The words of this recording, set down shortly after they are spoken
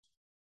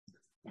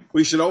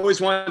We should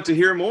always want to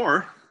hear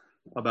more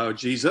about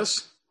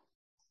Jesus,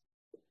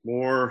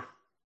 more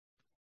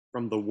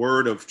from the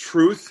word of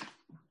truth.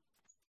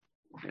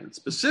 And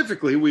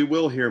specifically, we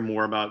will hear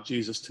more about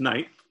Jesus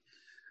tonight.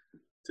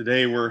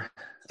 Today, we're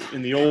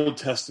in the Old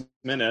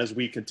Testament as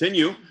we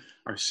continue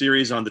our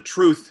series on the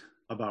truth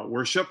about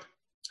worship.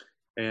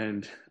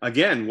 And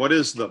again, what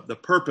is the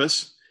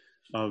purpose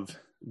of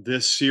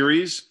this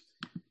series?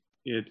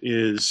 It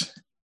is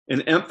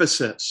an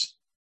emphasis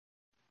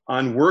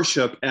on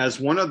worship as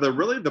one of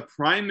the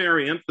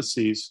primary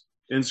emphases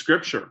in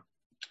Scripture.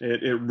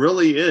 It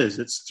really is.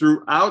 It's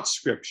throughout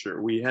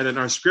Scripture. We had it in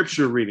our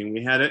Scripture reading.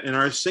 We had it in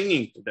our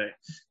singing today,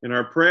 in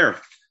our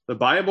prayer. The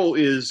Bible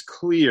is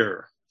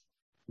clear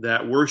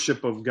that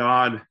worship of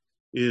God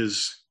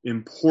is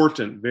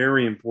important,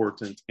 very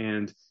important,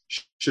 and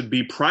should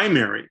be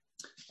primary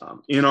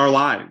in our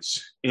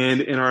lives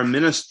and in our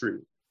ministry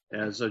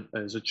as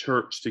a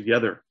church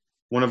together.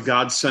 One of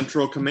God's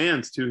central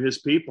commands to his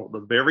people, the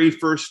very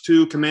first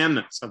two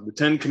commandments of the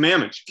 10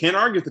 Commandments. You can't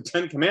argue with the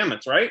 10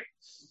 Commandments, right?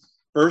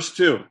 First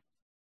two,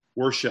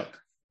 worship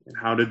and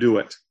how to do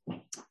it.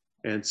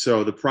 And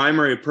so the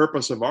primary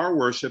purpose of our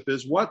worship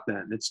is what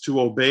then? It's to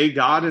obey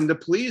God and to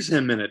please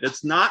him in it.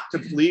 It's not to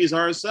please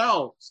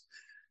ourselves.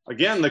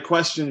 Again, the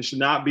question should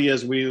not be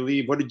as we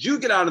leave, what did you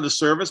get out of the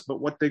service? But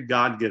what did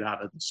God get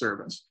out of the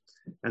service?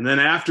 And then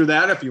after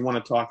that, if you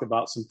want to talk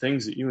about some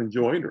things that you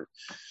enjoyed or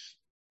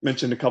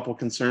mentioned a couple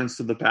concerns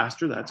to the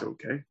pastor, that's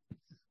okay.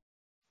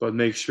 But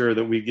make sure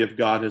that we give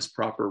God his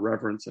proper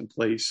reverence and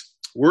place.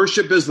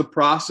 Worship is the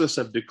process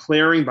of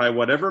declaring by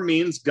whatever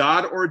means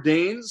God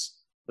ordains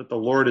that the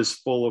Lord is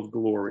full of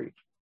glory.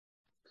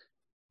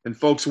 And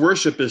folks,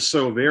 worship is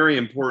so very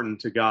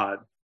important to God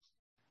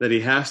that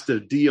he has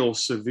to deal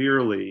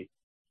severely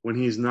when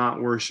he's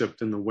not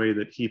worshiped in the way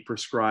that he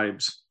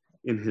prescribes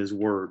in his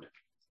word.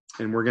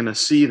 And we're going to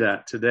see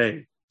that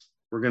today.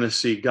 We're going to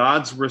see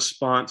God's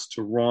response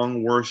to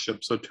wrong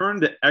worship. So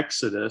turn to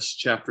Exodus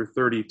chapter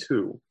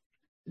 32.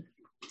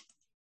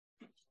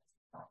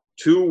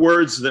 Two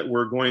words that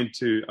we're going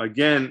to,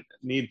 again,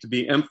 need to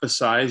be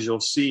emphasized. You'll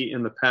see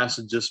in the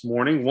passage this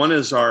morning. One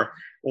is our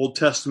Old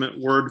Testament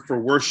word for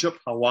worship,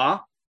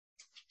 halah.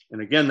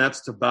 And again,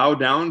 that's to bow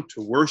down,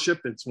 to worship.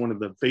 It's one of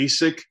the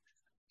basic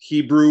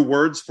Hebrew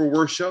words for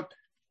worship.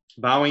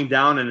 Bowing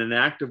down in an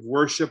act of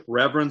worship,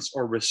 reverence,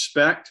 or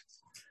respect,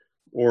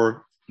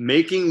 or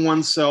making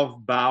oneself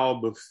bow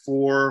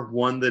before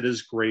one that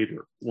is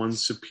greater, one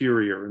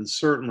superior. And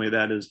certainly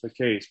that is the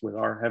case with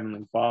our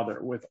Heavenly Father,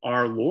 with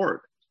our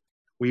Lord.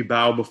 We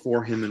bow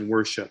before him in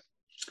worship.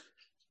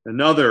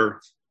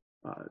 Another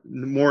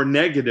more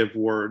negative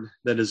word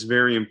that is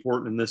very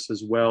important in this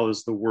as well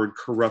is the word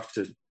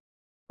corrupted,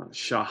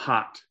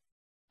 shahat.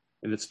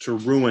 And it's to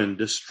ruin,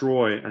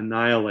 destroy,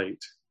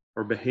 annihilate,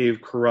 or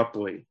behave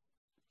corruptly,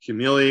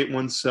 humiliate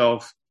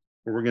oneself.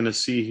 We're going to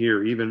see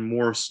here even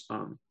more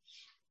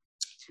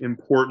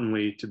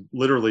importantly, to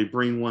literally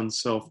bring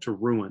oneself to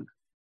ruin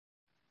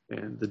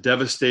and the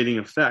devastating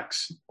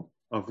effects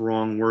of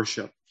wrong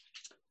worship.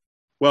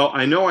 Well,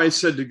 I know I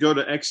said to go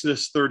to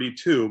Exodus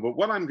 32, but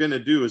what I'm going to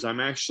do is I'm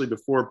actually,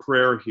 before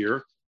prayer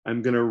here,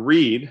 I'm going to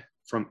read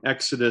from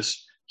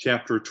Exodus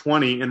chapter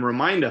 20 and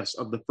remind us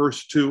of the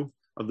first two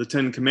of the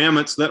 10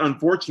 Commandments that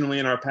unfortunately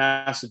in our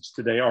passage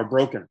today are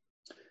broken.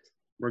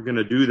 We're going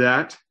to do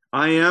that.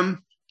 I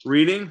am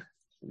reading,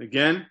 and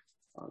again,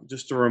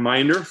 just a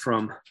reminder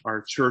from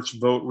our church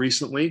vote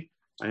recently,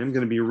 I am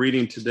going to be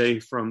reading today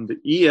from the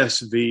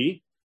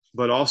ESV,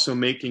 but also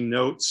making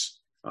notes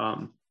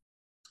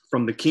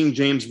from the King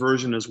James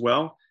Version as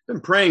well. I've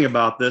been praying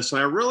about this,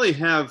 and I really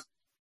have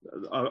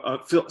a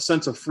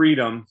sense of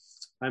freedom.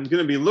 I'm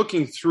going to be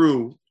looking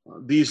through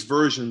these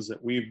versions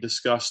that we've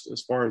discussed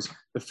as far as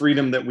the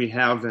freedom that we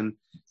have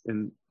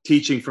in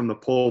teaching from the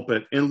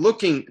pulpit, and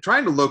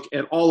trying to look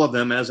at all of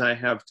them as I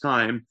have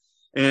time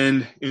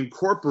and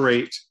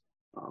incorporate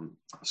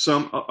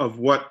some of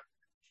what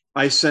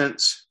I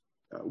sense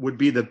would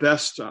be the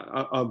best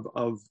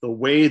of the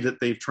way that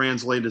they've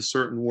translated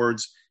certain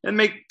words, and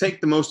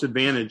take the most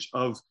advantage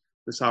of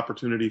this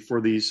opportunity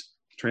for these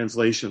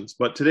translations.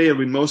 But today it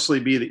would mostly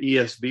be the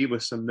ESV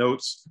with some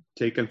notes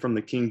taken from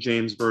the King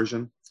James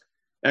Version.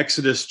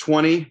 Exodus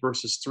 20,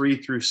 verses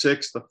 3 through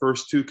 6, the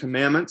first two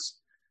commandments.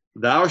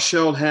 Thou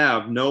shalt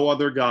have no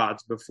other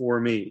gods before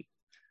me.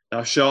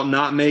 Thou shalt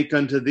not make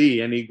unto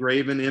thee any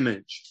graven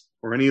image,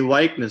 or any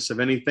likeness of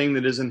anything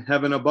that is in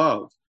heaven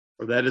above,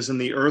 or that is in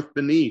the earth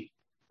beneath,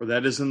 or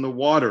that is in the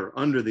water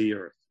under the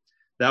earth.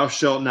 Thou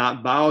shalt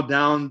not bow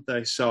down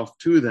thyself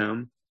to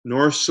them,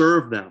 nor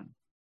serve them.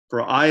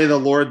 For I, the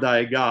Lord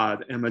thy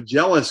God, am a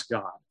jealous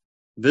God,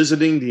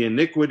 visiting the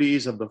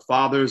iniquities of the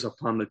fathers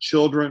upon the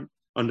children,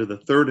 unto the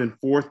third and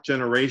fourth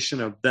generation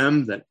of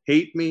them that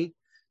hate me,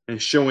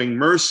 and showing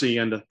mercy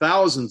unto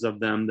thousands of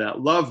them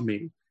that love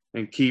me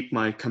and keep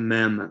my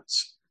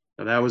commandments.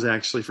 Now, that was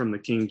actually from the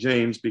King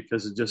James,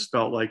 because it just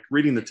felt like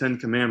reading the 10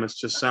 Commandments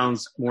just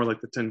sounds more like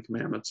the 10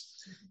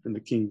 Commandments in the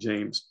King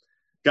James.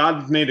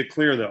 God made it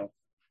clear, though,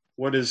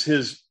 what is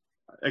his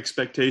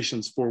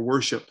expectations for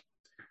worship.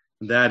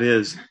 That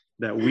is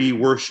that we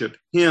worship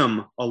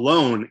him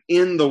alone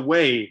in the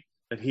way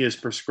that he has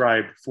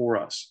prescribed for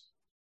us.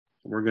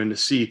 We're going to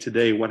see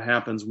today what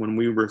happens when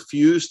we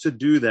refuse to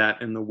do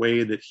that in the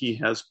way that he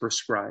has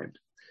prescribed.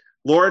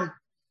 Lord,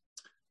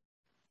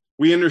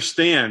 we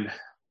understand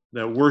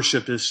that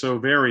worship is so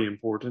very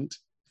important.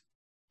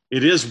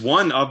 It is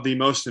one of the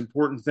most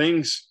important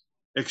things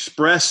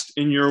expressed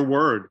in your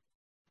word.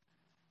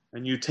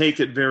 And you take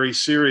it very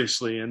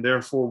seriously, and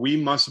therefore we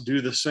must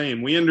do the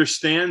same. We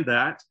understand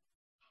that.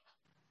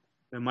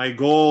 And my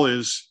goal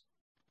is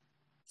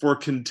for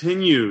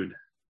continued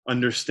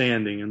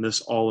understanding in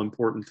this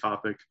all-important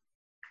topic.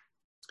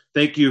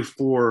 Thank you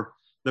for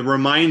the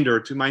reminder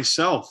to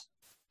myself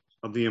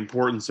of the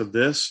importance of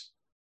this,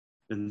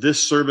 and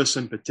this service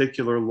in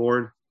particular,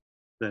 Lord,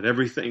 that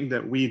everything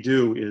that we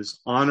do is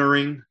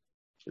honoring,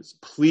 it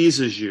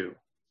pleases you,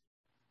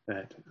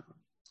 that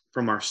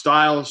from our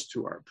styles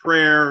to our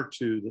prayer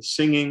to the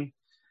singing.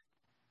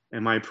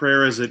 And my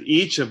prayer is that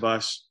each of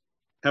us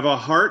have a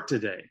heart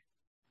today,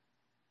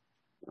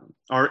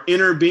 our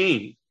inner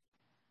being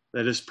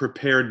that is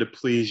prepared to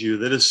please you,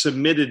 that is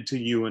submitted to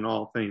you in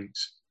all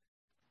things,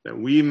 that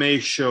we may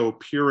show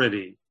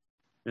purity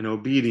and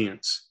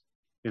obedience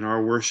in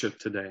our worship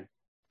today.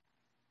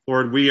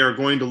 Lord, we are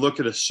going to look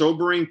at a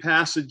sobering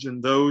passage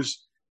in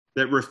those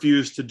that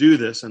refuse to do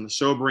this and the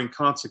sobering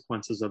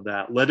consequences of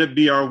that. Let it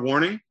be our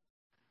warning.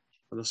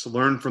 Let us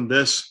learn from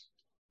this,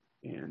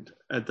 and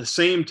at the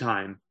same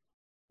time,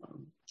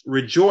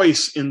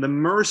 rejoice in the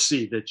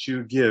mercy that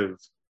you give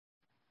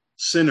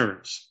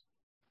sinners.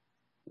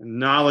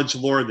 Acknowledge,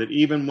 Lord, that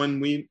even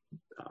when we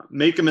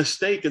make a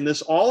mistake in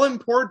this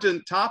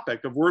all-important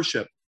topic of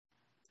worship,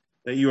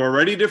 that you are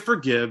ready to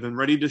forgive and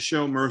ready to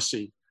show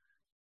mercy.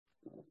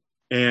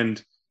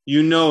 And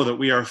you know that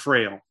we are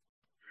frail.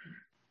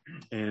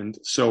 And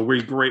so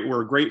we're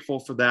grateful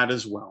for that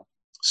as well.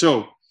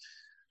 So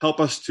help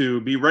us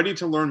to be ready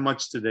to learn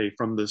much today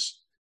from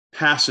this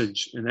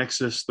passage in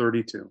Exodus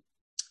 32.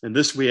 And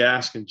this we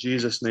ask in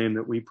Jesus' name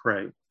that we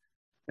pray.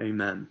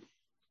 Amen.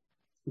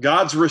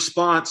 God's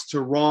response to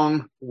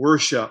wrong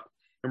worship.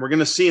 And we're going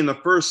to see in the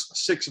first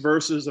 6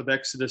 verses of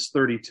Exodus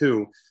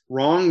 32,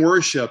 wrong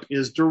worship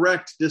is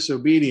direct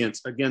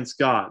disobedience against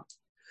God.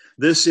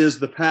 This is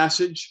the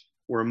passage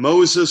where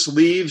Moses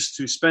leaves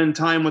to spend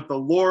time with the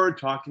Lord,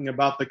 talking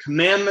about the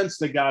commandments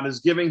that God is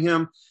giving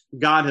him.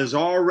 God has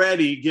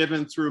already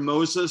given through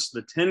Moses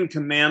the 10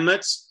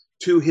 commandments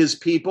to his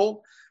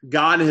people.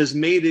 God has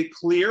made it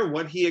clear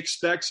what he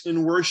expects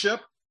in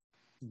worship.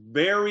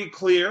 Very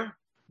clear,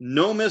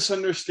 no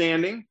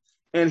misunderstanding.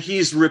 And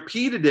he's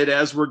repeated it,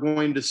 as we're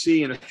going to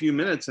see in a few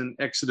minutes in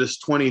Exodus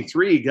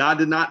 23. God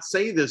did not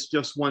say this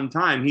just one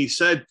time. He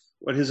said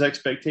what his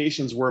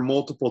expectations were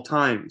multiple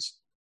times.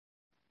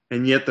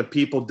 And yet the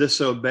people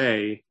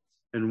disobey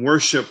and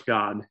worship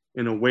God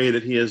in a way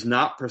that he has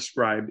not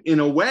prescribed, in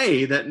a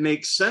way that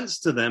makes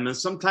sense to them. And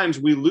sometimes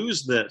we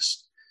lose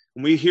this.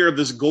 And we hear of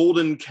this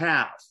golden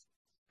calf.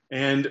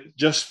 And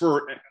just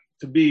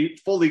to be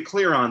fully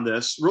clear on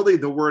this, really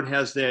the word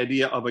has the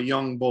idea of a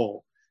young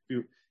bull.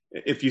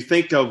 If you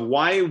think of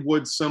why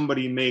would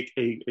somebody make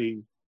a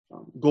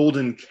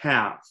golden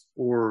calf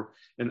or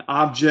an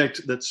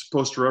object that's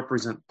supposed to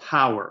represent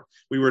power.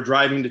 We were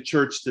driving to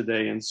church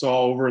today and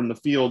saw over in the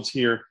fields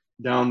here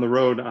down the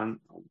road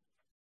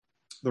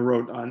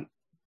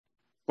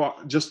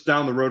just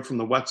down the road from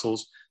the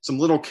Wetzels, some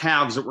little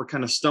calves that were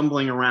kind of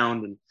stumbling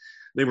around, and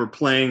they were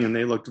playing and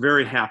they looked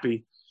very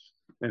happy.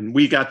 And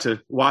we got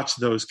to watch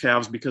those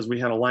calves because we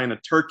had a line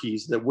of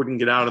turkeys that wouldn't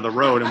get out of the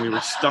road, and we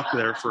were stuck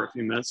there for a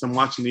few minutes. I'm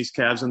watching these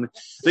calves, and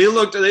they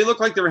looked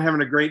like they were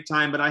having a great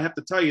time, but I have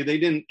to tell you, they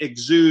didn't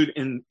exude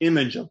an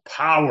image of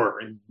power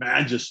and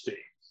majesty.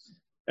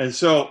 And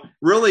so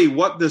really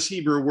what this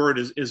Hebrew word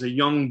is a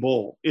young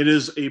bull. It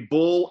is a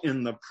bull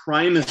in the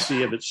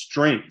primacy of its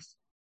strength,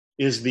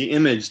 is the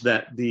image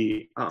that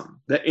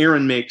that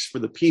Aaron makes for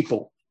the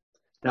people.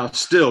 Now,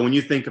 still, when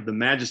you think of the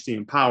majesty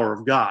and power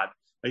of God,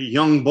 a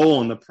young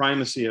bull in the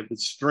primacy of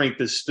its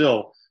strength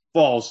still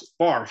falls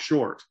far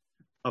short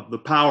of the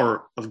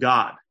power of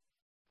God.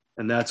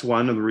 And that's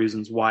one of the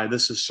reasons why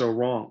this is so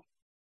wrong.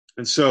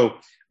 And so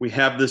we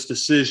have this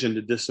decision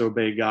to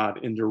disobey God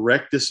in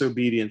direct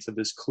disobedience of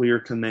his clear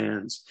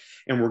commands.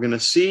 And we're going to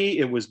see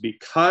it was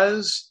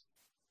because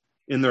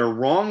in their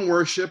wrong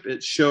worship,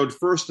 it showed,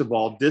 first of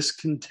all,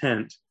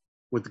 discontent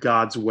with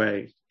God's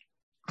way.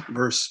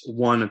 Verse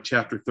 1 of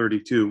chapter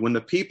 32, when the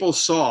people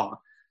saw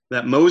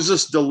that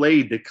Moses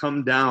delayed to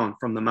come down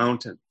from the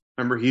mountain.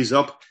 Remember, he's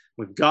up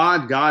with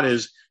God. God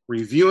is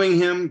reviewing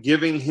him,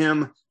 giving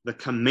him the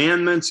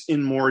commandments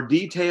in more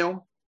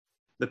detail.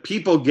 The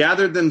people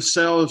gathered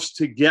themselves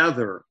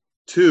together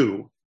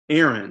to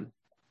Aaron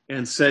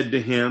and said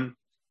to him,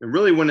 and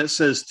really when it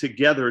says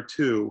together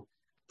to,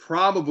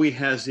 probably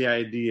has the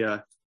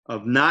idea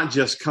of not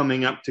just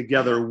coming up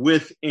together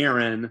with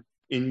Aaron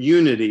in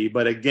unity,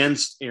 but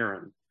against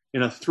Aaron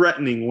in a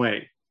threatening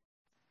way.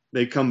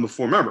 They come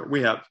before. Remember,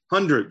 we have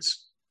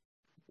hundreds,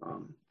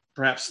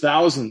 perhaps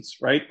thousands,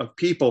 right, of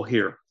people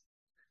here.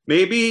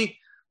 Maybe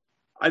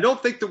I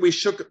don't think that we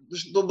should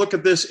look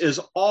at this as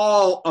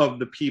all of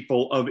the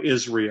people of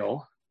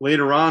Israel.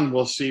 Later on,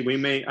 we'll see.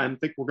 I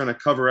think we're going to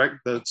cover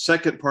the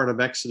second part of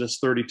Exodus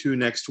 32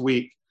 next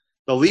week.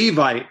 The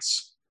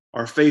Levites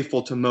are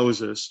faithful to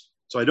Moses.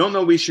 So I don't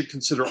know we should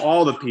consider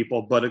all the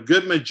people, but a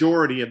good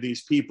majority of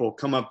these people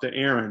come up to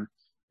Aaron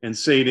and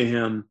say to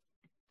him,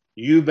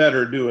 you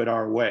better do it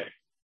our way,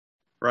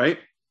 right?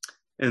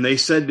 And they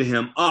said to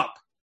him, up,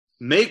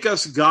 make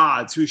us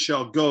gods who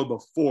shall go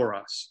before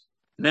us.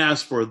 And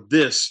as for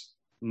this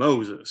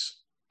Moses,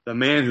 the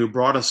man who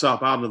brought us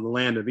up out of the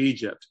land of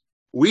Egypt,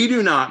 we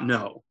do not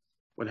know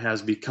what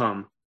has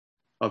become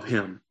of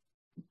him.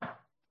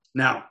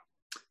 Now,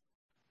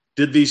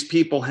 did these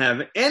people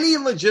have any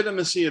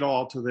legitimacy at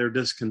all to their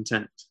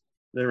discontent,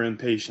 their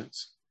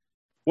impatience?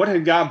 What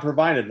had God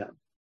provided them?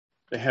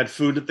 They had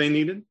food that they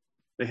needed.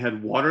 They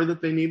had water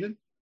that they needed.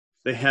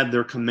 They had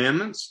their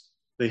commandments.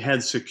 They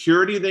had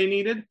security they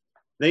needed.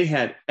 They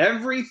had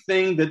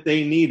everything that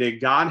they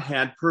needed. God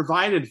had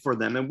provided for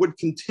them and would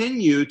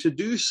continue to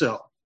do so.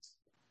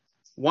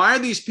 Why are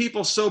these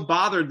people so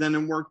bothered then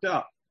and worked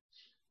up?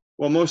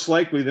 Well, most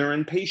likely they're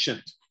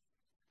impatient.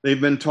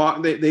 They've been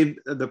taught,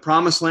 the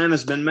promised land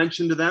has been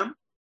mentioned to them.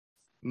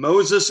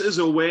 Moses is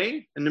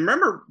away. And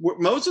remember,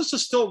 Moses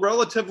is still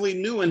relatively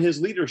new in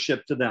his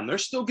leadership to them. They're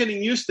still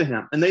getting used to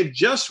him. And they've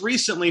just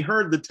recently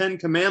heard the 10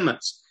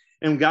 Commandments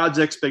and God's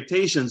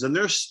expectations. And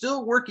they're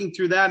still working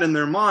through that in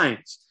their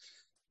minds.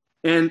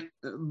 And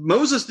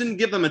Moses didn't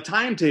give them a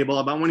timetable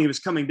about when he was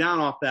coming down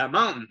off that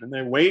mountain. And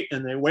they wait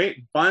and they wait.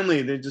 And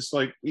finally, they just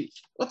like,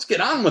 let's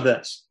get on with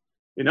this.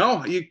 You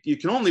know, you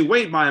can only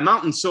wait by a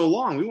mountain so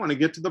long. We want to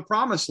get to the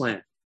promised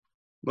land.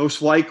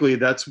 Most likely,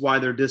 that's why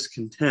they're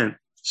discontent.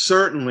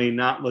 Certainly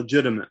not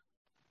legitimate.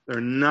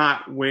 They're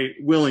not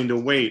willing to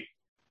wait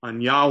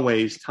on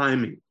Yahweh's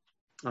timing,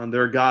 on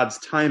their God's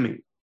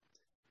timing.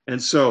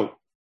 And so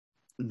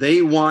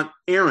they want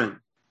Aaron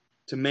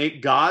to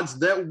make gods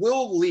that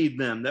will lead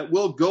them, that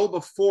will go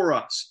before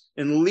us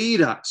and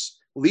lead us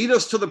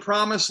to the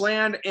promised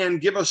land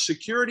and give us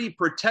security,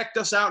 protect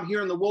us out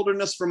here in the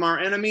wilderness from our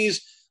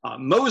enemies.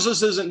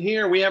 Moses isn't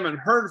here. We haven't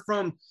heard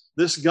from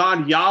this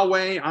God,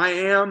 Yahweh, I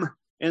am.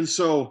 And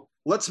so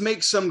let's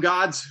make some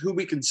gods who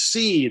we can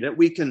see, that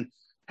we can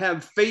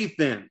have faith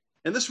in.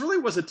 And this really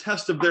was a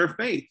test of their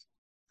faith,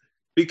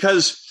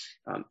 because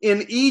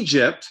in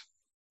Egypt,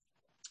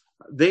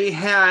 they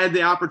had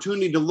the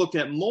opportunity to look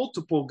at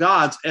multiple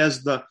gods,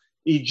 as the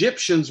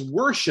Egyptians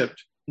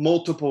worshipped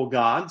multiple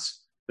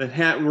gods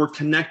that were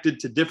connected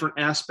to different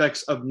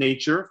aspects of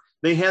nature.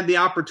 They had the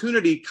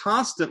opportunity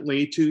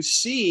constantly to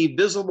see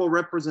visible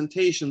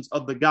representations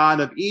of the God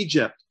of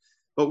Egypt.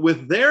 But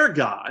with their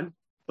God,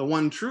 the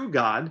one true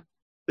God,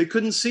 they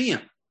couldn't see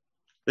him.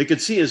 They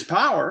could see his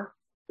power.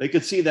 They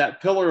could see that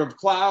pillar of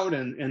cloud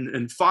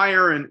and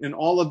fire and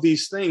all of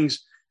these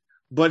things,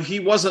 but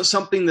he wasn't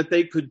something that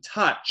they could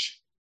touch.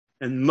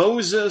 And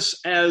Moses,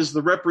 as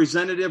the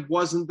representative,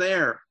 wasn't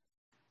there.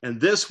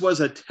 And this was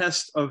a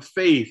test of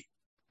faith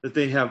that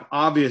they have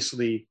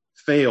obviously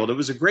failed. It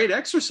was a great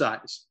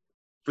exercise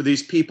for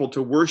these people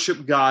to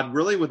worship God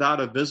really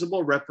without a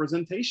visible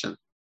representation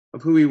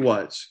of who he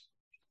was.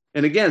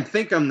 And again,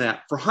 think on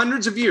that. For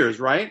hundreds of years,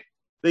 right?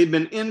 They've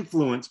been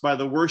influenced by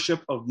the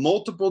worship of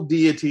multiple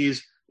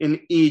deities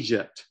in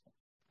Egypt.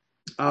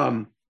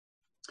 I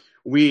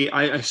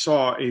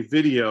saw a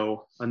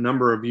video a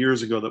number of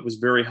years ago that was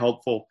very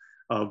helpful,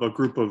 of a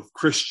group of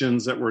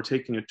Christians that were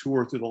taking a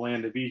tour through the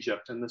land of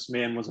Egypt. And this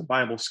man was a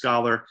Bible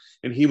scholar,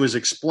 and he was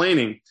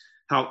explaining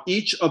how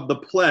each of the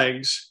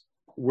plagues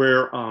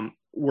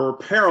were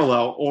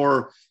parallel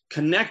or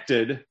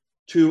connected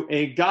to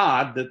a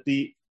god that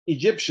the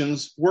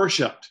Egyptians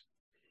worshipped.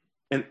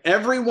 And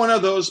every one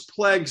of those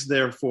plagues,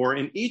 therefore,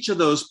 in each of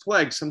those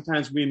plagues,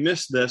 sometimes we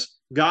miss this,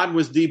 God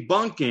was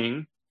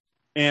debunking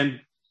and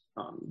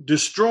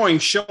destroying,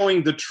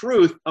 showing the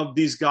truth of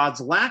these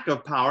gods' lack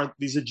of power.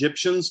 These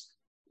Egyptians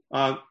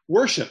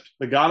worshipped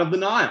the god of the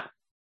Nile,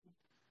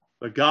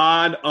 the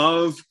god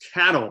of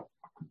cattle,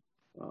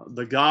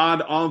 the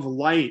god of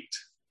light,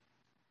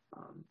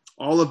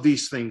 all of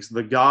these things,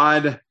 the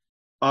god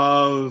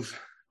of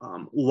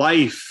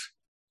life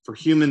for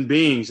human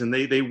beings. And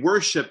they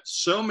worshiped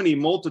so many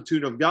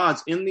multitude of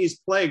gods. In these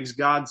plagues,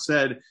 God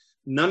said,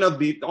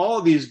 all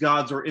of these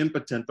gods are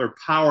impotent. They're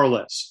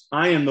powerless.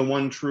 I am the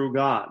one true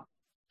God.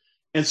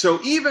 And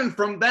so even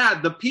from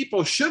that, the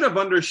people should have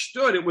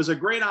understood it was a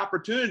great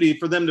opportunity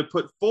for them to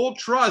put full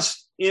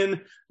trust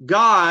in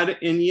God,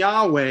 in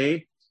Yahweh,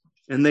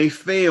 and they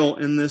fail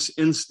in this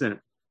instant.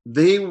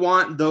 They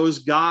want those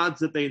gods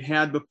that they'd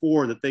had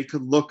before, that they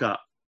could look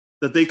up,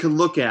 that they could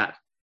look at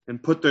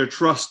and put their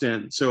trust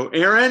in. So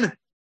Aaron,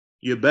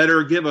 you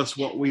better give us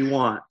what we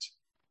want.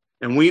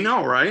 And we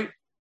know, right?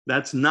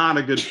 That's not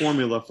a good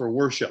formula for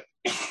worship.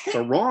 It's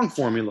a wrong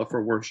formula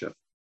for worship.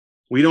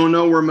 We don't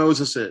know where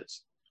Moses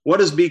is. What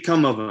has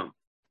become of him?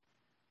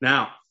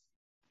 Now,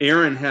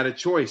 Aaron had a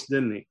choice,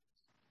 didn't he?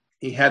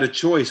 He had a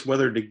choice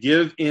whether to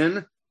give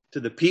in to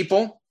the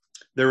people.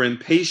 They're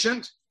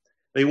impatient.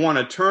 They want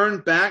to turn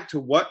back to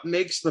what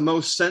makes the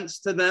most sense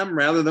to them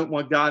rather than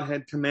what God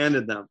had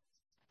commanded them.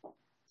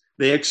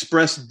 They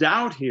express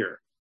doubt here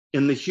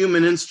in the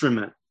human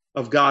instrument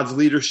of God's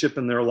leadership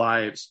in their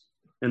lives.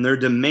 And they're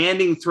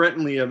demanding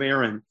threateningly of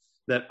Aaron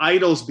that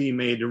idols be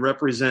made to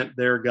represent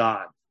their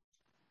God.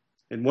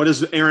 And what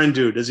does Aaron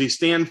do? Does he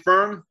stand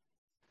firm?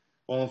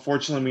 Well,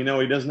 unfortunately, we know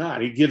he does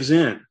not. He gives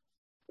in.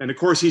 And of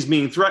course, he's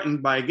being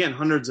threatened by, again,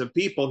 hundreds of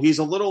people. He's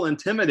a little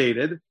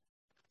intimidated,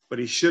 but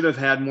he should have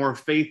had more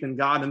faith in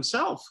God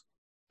himself,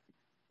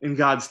 in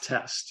God's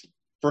test.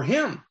 For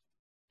him,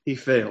 he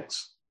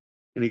fails.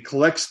 And he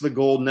collects the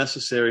gold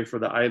necessary for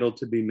the idol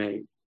to be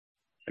made.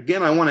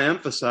 Again, I want to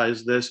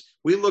emphasize this.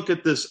 We look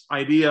at this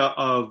idea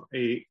of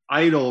an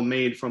idol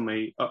made from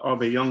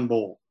a young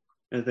bull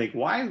and think,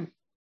 why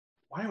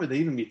would they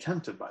even be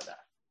tempted by that?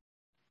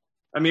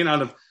 I mean,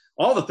 out of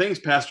all the things,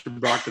 Pastor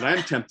Brock, that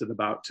I'm tempted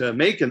about, to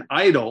make an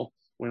idol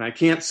when I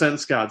can't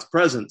sense God's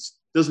presence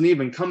doesn't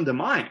even come to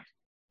mind.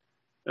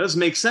 It doesn't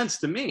make sense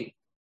to me.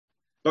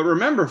 But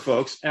remember,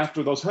 folks,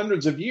 after those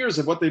hundreds of years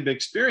of what they've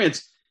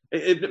experienced,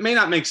 it may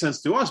not make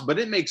sense to us, but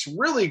it makes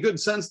really good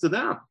sense to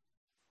them.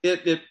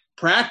 It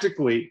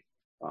practically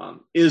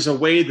is a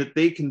way that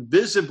they can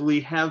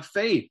visibly have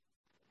faith.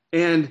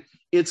 And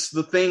it's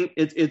the thing,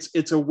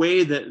 it's a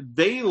way that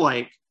they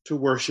like to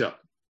worship.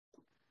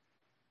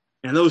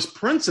 And those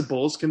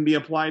principles can be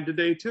applied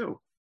today too.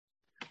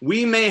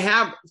 We may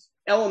have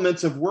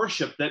elements of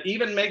worship that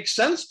even make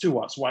sense to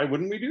us. Why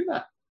wouldn't we do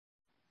that?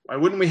 Why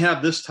wouldn't we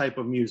have this type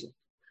of music?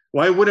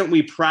 Why wouldn't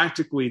we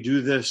practically do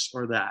this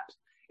or that?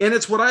 And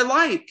it's what I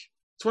like.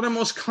 It's what I'm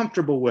most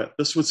comfortable with.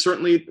 This was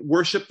certainly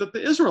worship that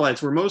the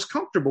Israelites were most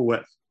comfortable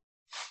with.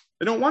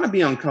 They don't want to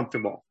be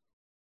uncomfortable.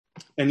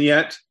 And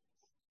yet,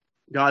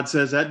 God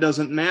says that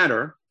doesn't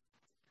matter.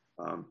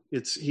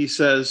 He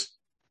says,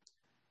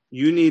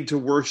 you need to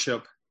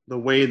worship the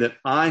way that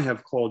I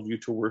have called you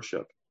to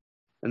worship.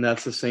 And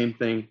that's the same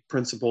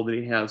principle that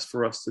he has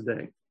for us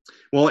today.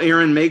 Well,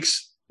 Aaron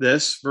makes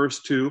this,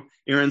 verse 2,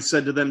 Aaron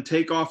said to them,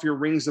 take off your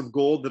rings of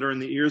gold that are in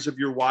the ears of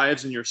your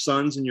wives and your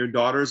sons and your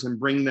daughters and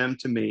bring them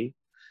to me.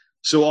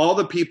 So all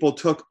the people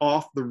took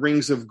off the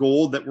rings of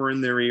gold that were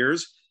in their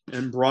ears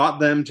and brought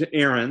them to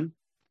Aaron.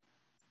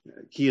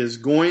 He is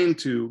going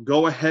to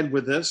go ahead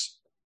with this.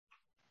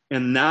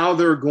 And now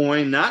they're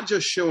going, not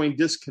just showing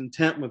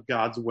discontent with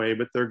God's way,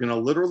 but they're going to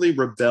literally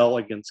rebel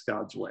against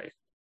God's way.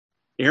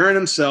 Aaron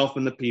himself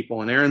and the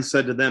people. And Aaron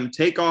said to them,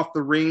 take off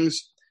the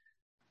rings.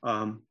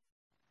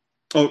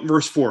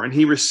 Verse 4, and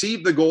he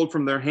received the gold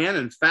from their hand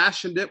and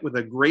fashioned it with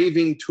a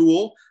graving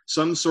tool,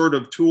 some sort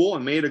of tool,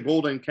 and made a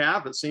golden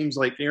calf. It seems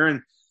like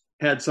Aaron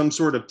had some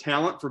sort of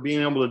talent for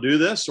being able to do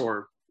this,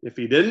 or if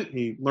he didn't,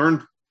 he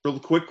learned real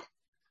quick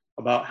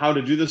about how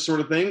to do this sort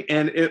of thing.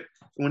 And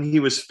when he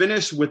was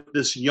finished with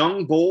this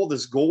young bull,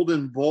 this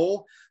golden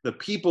bull, the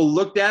people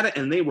looked at it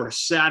and they were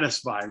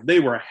satisfied. They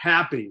were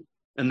happy.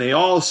 And they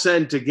all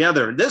said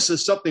together, this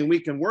is something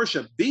we can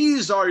worship.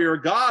 These are your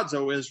gods,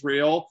 O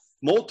Israel.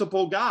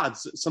 Multiple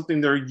gods,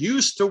 something they're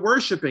used to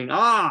worshiping.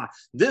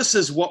 This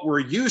is what we're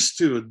used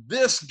to.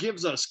 This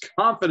gives us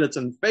confidence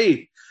and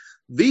faith.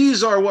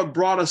 These are what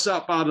brought us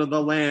up out of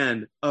the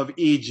land of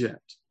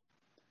Egypt.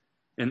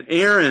 And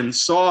Aaron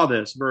saw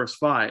this, verse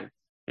 5,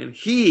 and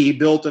he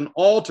built an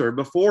altar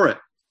before it.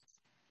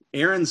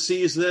 Aaron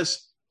sees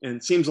this, and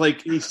it seems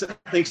like he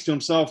thinks to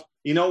himself,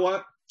 you know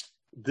what?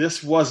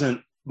 This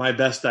wasn't my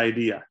best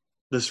idea.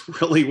 This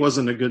really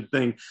wasn't a good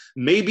thing.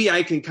 Maybe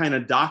I can kind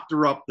of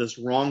doctor up this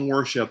wrong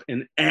worship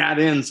and add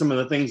in some of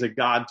the things that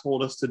God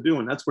told us to do.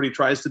 And that's what he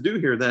tries to do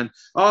here then.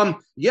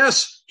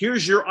 Yes,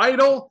 here's your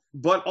idol,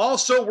 but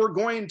also we're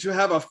going to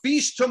have a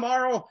feast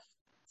tomorrow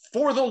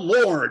for the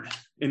Lord.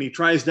 And he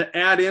tries to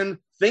add in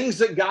things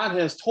that God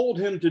has told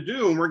him to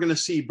do. And we're going to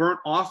see burnt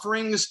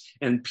offerings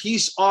and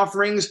peace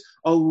offerings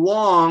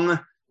along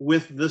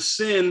with the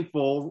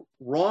sinful,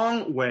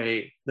 wrong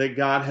way that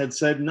God had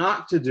said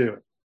not to do.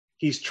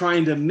 He's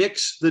trying to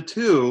mix the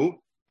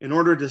two in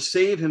order to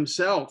save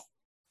himself,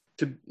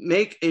 to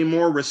make a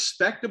more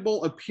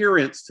respectable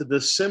appearance to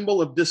the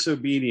symbol of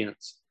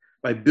disobedience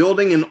by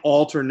building an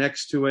altar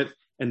next to it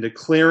and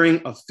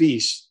declaring a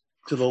feast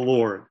to the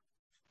Lord.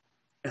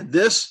 And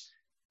this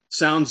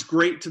sounds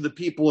great to the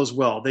people as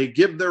well. They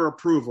give their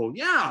approval.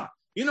 Yeah,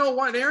 you know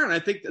what, Aaron? I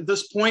think at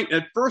this point,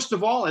 first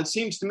of all, it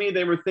seems to me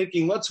they were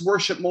thinking, let's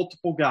worship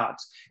multiple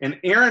gods. And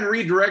Aaron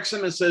redirects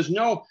them and says,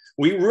 no,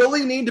 we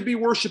really need to be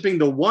worshiping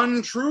the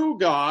one true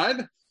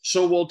God.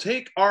 So we'll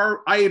take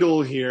our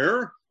idol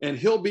here, and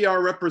he'll be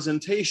our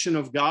representation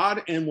of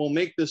God, and we'll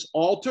make this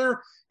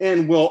altar,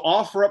 and we'll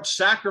offer up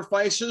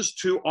sacrifices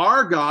to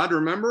our God.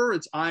 Remember,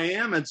 it's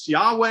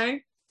Yahweh.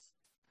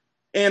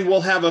 And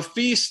we'll have a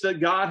feast that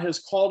God has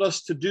called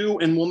us to do,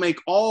 and we'll make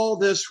all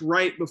this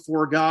right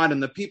before God.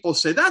 And the people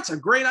say, that's a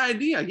great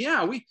idea.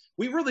 Yeah, we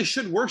really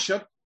should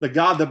worship the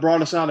God that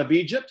brought us out of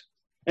Egypt.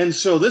 And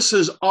so this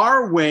is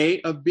our way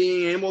of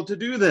being able to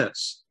do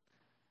this.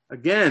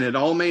 Again, it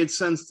all made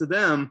sense to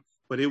them,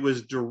 but it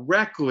was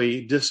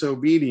directly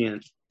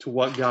disobedient to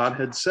what God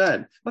had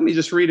said. Let me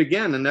just read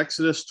again in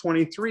Exodus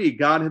 23.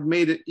 God had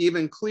made it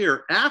even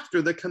clear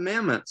after the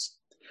commandments.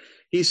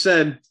 He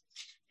said,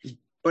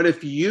 but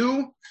if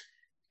you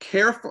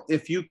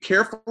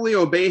carefully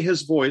obey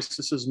his voice,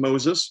 this is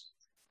Moses,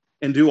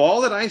 and do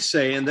all that I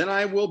say, and then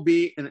I will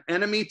be an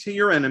enemy to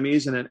your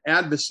enemies and an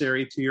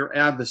adversary to your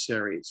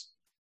adversaries.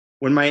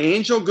 When my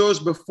angel goes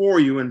before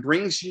you and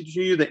brings you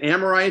to you the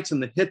Amorites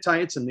and the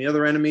Hittites and the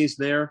other enemies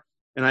there,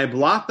 and I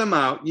blot them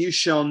out, you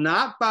shall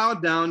not bow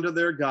down to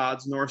their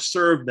gods, nor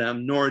serve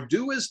them, nor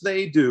do as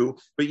they do,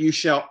 but you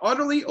shall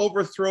utterly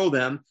overthrow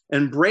them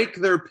and break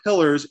their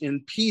pillars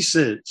in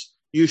pieces.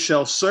 You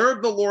shall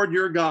serve the Lord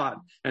your God,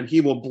 and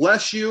he will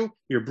bless you,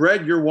 your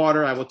bread, your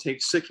water. I will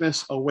take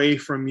sickness away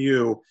from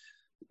you.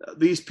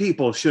 These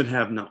people should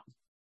have known.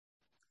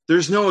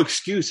 There's no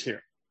excuse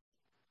here.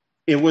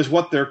 It was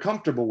what they're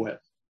comfortable with.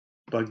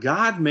 But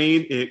God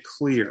made it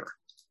clear.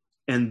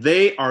 And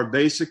they are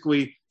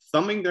basically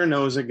thumbing their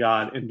nose at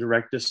God in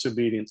direct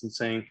disobedience and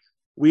saying,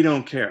 we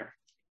don't care.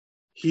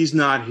 He's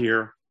not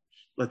here.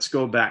 Let's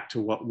go back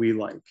to what we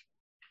like.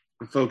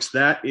 And folks,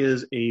 that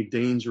is a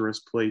dangerous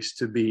place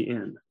to be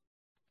in.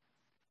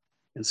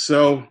 And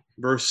so,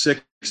 verse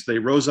 6, they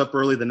rose up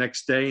early the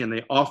next day and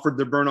they offered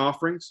their burnt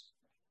offerings.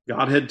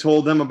 God had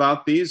told them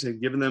about these,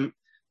 had given them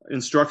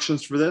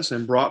instructions for this,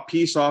 and brought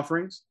peace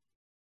offerings.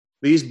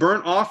 These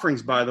burnt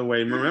offerings, by the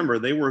way, remember,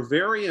 they were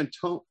very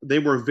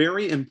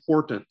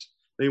important.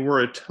 They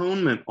were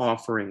atonement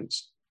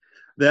offerings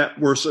that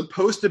were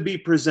supposed to be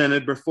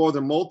presented before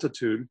the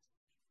multitude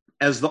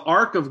as the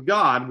ark of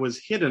God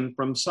was hidden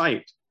from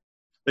sight.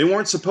 They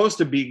weren't supposed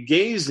to be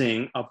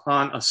gazing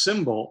upon a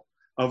symbol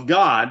of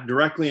God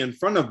directly in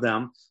front of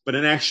them, but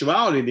in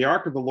actuality, the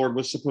ark of the Lord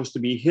was supposed to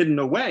be hidden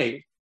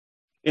away.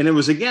 And it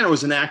was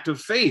an act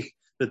of faith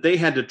that they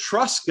had to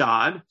trust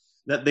God,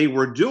 that they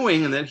were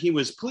doing, and that he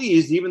was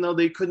pleased, even though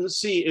they couldn't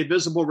see a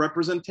visible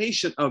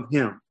representation of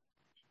him.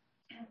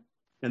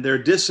 And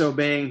they're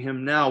disobeying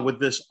him now with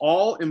this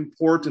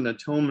all-important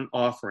atonement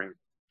offering.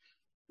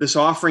 This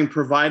offering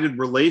provided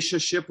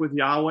relationship with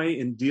Yahweh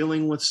in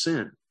dealing with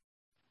sin.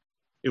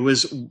 It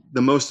was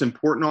the most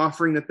important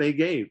offering that they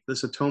gave,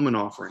 this atonement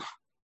offering.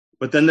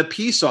 But then the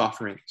peace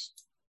offerings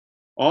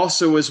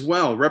also as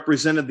well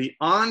represented the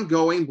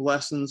ongoing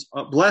blessings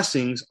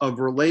of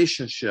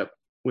relationship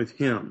with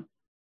him.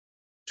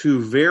 Two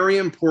very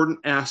important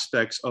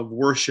aspects of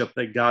worship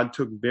that God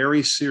took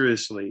very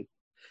seriously.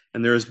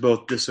 And there is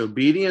both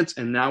disobedience,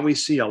 and now we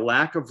see a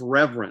lack of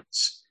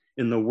reverence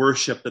in the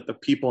worship that the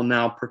people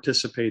now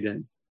participate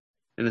in.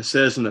 And it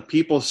says, and the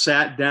people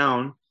sat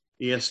down,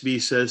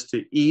 ESV says,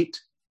 to eat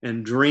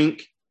and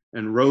drink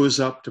and rose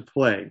up to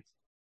play.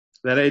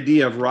 That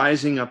idea of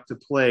rising up to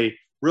play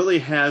really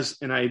has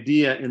an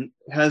idea and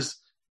has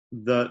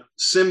the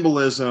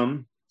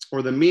symbolism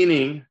or the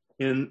meaning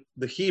in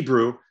the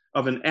Hebrew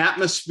of an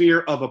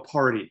atmosphere of a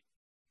party.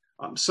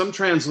 Some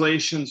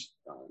translations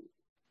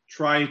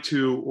try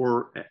to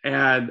or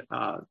add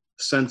a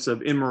sense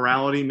of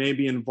immorality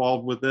maybe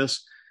involved with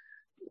this.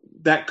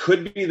 That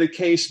could be the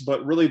case,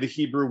 but really the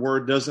Hebrew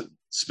word doesn't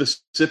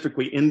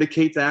specifically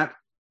indicate that.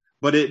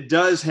 But it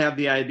does have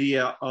the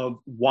idea of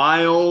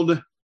wild,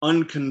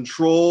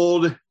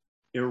 uncontrolled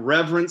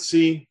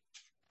irreverency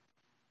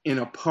in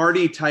a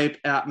party-type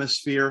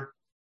atmosphere,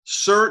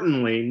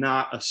 certainly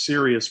not a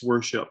serious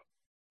worship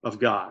of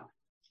God.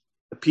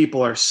 The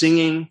people are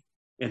singing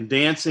and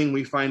dancing,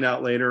 we find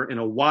out later, in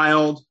a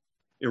wild,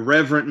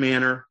 irreverent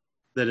manner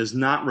that is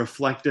not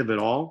reflective at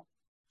all,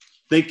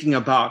 thinking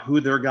about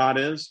who their God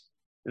is,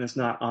 and it's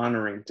not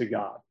honoring to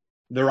God.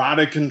 They're out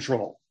of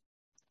control.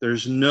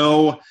 There's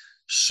no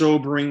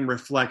sobering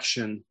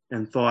reflection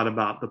and thought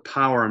about the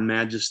power and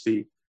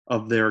majesty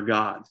of their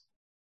God.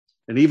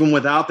 And even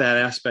without that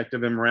aspect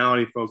of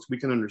immorality, folks, we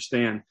can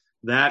understand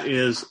that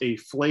is a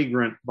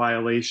flagrant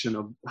violation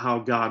of how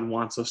God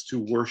wants us to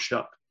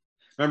worship.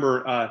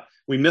 Remember,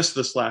 we missed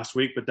this last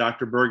week, but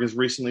Dr. Berg has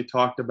recently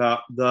talked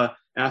about the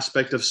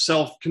aspect of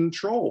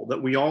self-control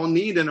that we all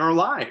need in our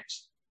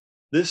lives.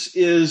 This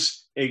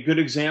is a good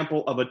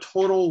example of a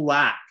total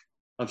lack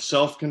of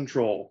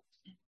self-control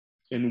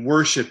in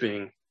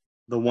worshiping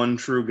the one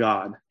true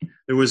God.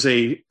 There was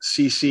a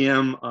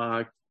CCM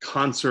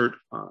concert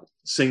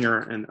singer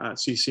and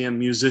CCM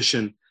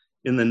musician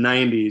in the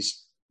 90s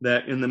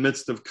that in the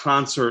midst of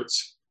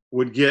concerts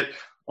would get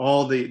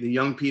all the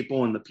young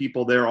people and the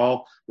people there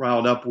all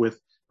riled up with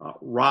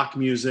rock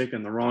music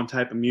and the wrong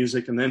type of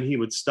music. And then he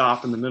would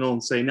stop in the middle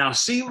and say, now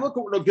see, look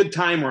what a good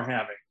time we're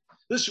having.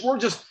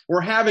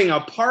 We're having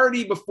a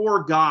party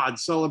before God,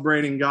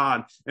 celebrating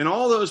God. And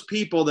all those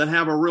people that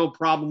have a real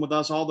problem with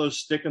us, all those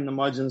stick in the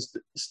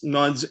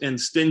muds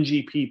and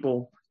stingy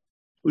people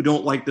who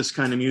don't like this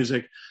kind of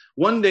music,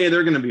 one day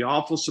they're going to be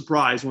awful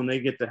surprised when they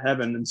get to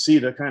heaven and see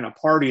the kind of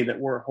party that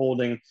we're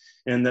holding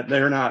and that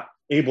they're not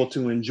able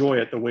to enjoy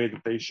it the way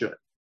that they should.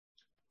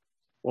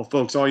 Well,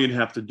 folks, all you'd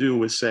have to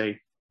do is say,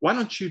 why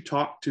don't you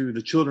talk to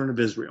the children of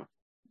Israel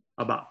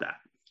about that?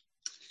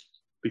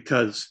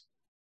 Because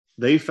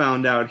they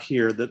found out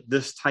here that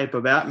this type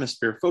of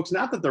atmosphere, folks,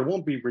 not that there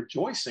won't be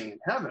rejoicing in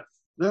heaven.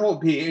 There will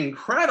be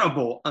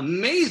incredible,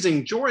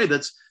 amazing joy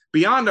that's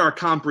beyond our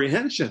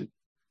comprehension.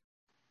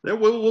 There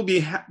will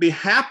be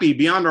happy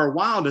beyond our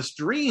wildest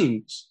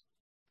dreams.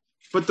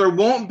 But there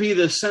won't be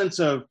the sense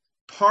of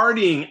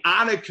partying,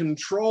 out of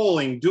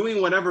controlling,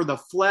 doing whatever the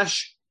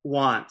flesh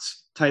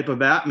wants type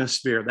of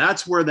atmosphere.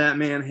 That's where that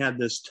man had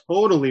this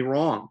totally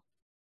wrong.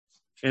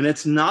 And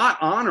it's not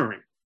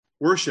honoring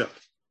worship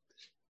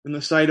in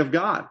the sight of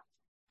God.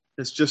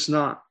 It's just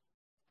not.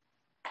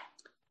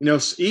 You know,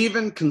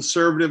 even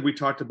conservative, we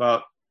talked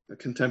about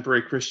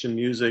contemporary Christian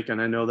music,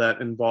 and I know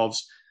that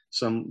involves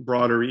some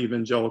broader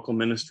evangelical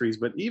ministries,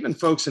 but even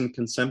folks in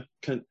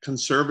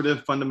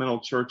conservative fundamental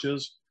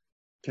churches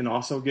can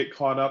also get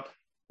caught up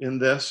in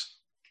this.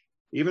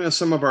 Even in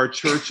some of our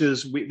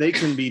churches, they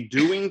can be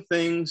doing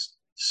things,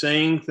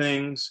 saying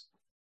things,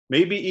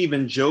 maybe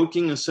even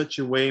joking in such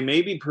a way,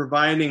 maybe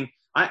providing.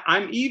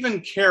 I'm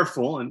even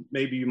careful, and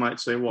maybe you might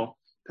say, well,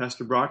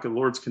 Pastor Brock, the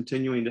Lord's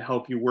continuing to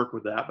help you work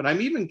with that. But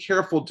I'm even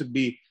careful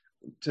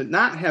to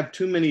not have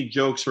too many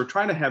jokes or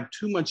try to have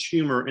too much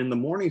humor in the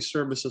morning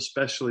service,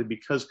 especially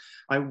because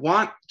I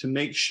want to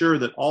make sure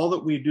that all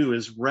that we do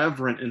is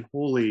reverent and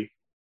holy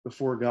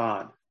before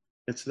God.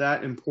 It's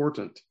that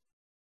important.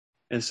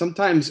 And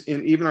sometimes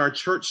in even our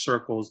church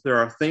circles, there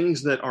are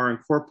things that are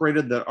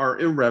incorporated that are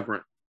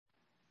irreverent.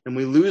 And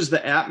we lose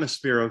the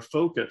atmosphere of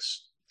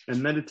focus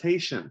and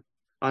meditation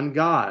on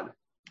God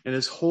and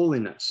his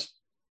holiness.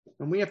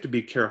 And we have to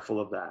be careful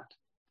of that.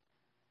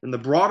 In the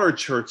broader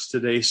church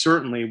today,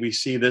 certainly we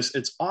see this.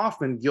 It's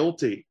often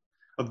guilty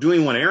of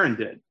doing what Aaron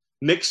did,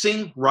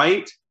 mixing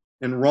right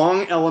and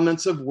wrong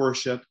elements of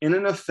worship in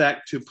an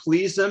effect to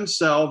please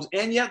themselves.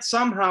 And yet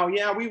somehow,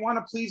 we want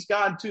to please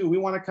God too. We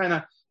want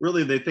to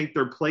they think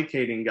they're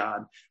placating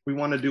God. We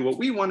want to do what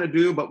we want to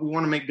do, but we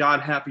want to make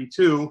God happy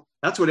too.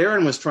 That's what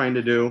Aaron was trying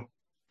to do.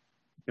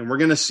 And we're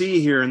going to see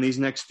here in these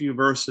next few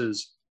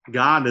verses,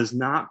 God is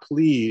not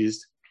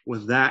pleased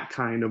with that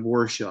kind of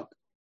worship.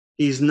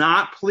 He's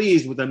not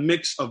pleased with a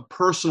mix of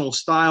personal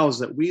styles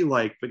that we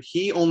like, but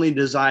he only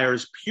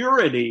desires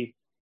purity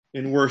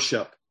in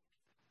worship.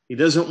 He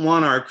doesn't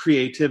want our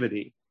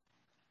creativity.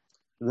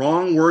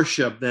 Wrong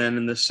worship, then,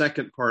 in the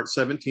second part,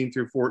 7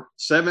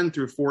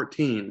 through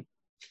 14,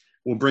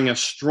 will bring a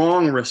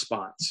strong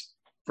response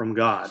from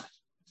God,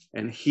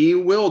 and he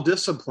will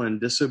discipline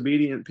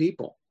disobedient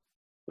people.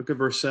 Look at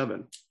verse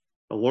 7.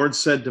 The Lord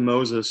said to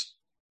Moses,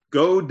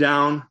 "Go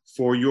down,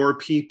 for your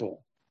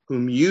people,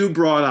 whom you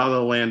brought out of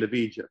the land of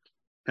Egypt,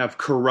 have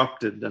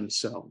corrupted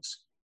themselves."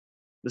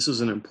 This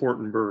is an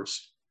important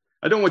verse.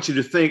 I don't want you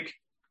to think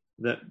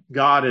that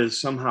God is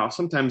somehow,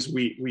 sometimes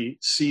we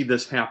see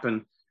this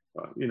happen,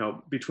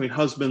 between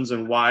husbands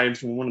and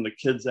wives when one of the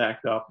kids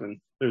act up,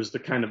 and there's the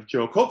kind of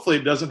joke. Hopefully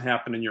it doesn't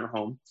happen in your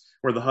home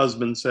where the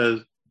husband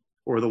says,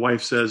 or the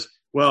wife says,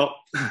 "Well,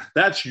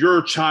 that's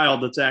your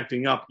child that's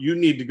acting up. You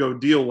need to go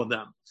deal with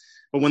them."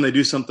 But when they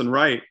do something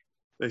right,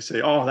 they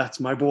say, "Oh, that's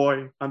my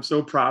boy. I'm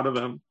so proud of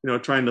him,"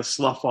 trying to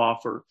slough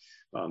off or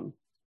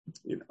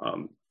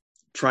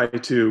try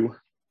to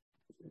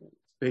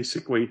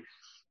basically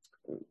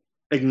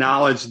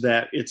acknowledge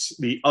that it's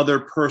the other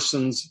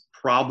person's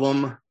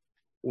problem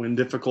when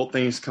difficult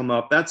things come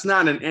up. That's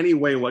not in any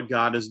way what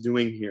God is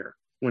doing here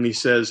when he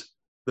says,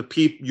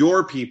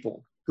 your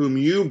people whom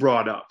you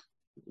brought up.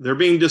 They're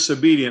being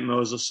disobedient,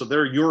 Moses, so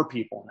they're your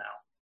people now.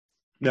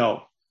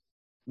 No.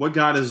 What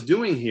God is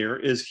doing here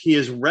is he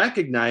is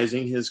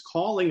recognizing his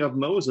calling of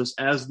Moses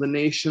as the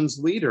nation's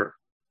leader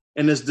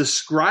and is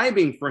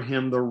describing for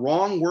him the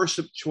wrong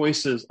worship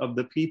choices of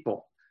the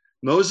people.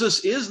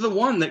 Moses is the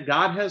one that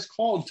God has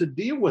called to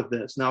deal with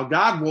this. Now,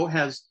 God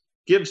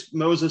gives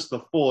Moses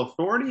the full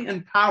authority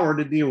and power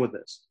to deal with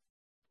this.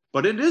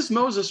 But it is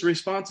Moses'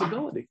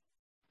 responsibility.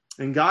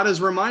 And God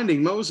is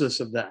reminding Moses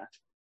of that.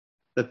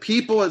 The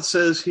people, it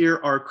says here,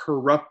 are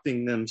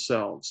corrupting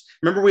themselves.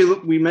 Remember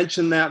we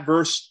mentioned that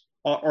verse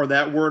or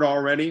that word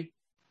already?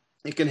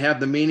 It can have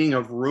the meaning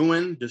of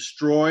ruin,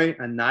 destroy,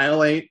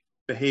 annihilate,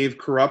 behave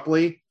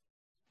corruptly.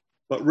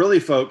 But really,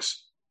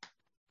 folks,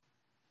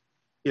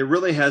 it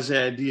really has the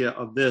idea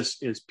of this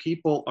is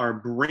people are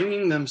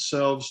bringing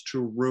themselves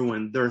to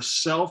ruin. They're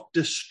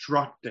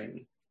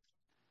self-destructing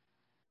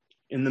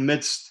in the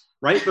midst,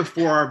 right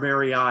before our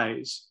very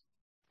eyes,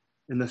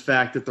 in the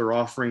fact that they're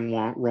offering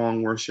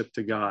wrong worship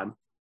to God.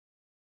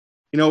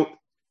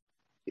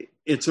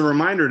 It's a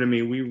reminder to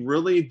me, we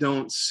really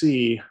don't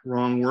see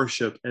wrong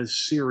worship as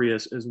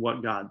serious as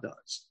what God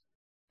does.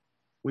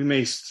 We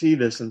may see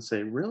this and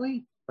say,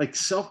 really? Like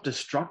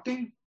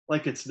self-destructing?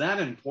 Like it's that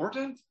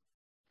important?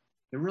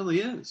 It really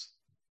is.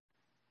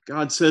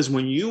 God says,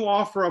 when you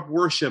offer up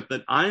worship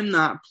that I'm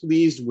not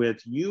pleased with,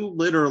 you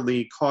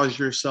literally cause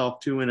yourself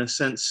to, in a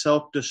sense,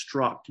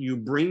 self-destruct. You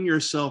bring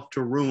yourself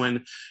to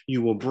ruin.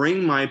 You will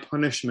bring my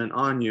punishment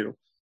on you.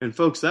 And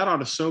folks, that ought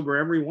to sober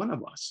every one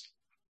of us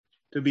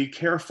to be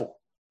careful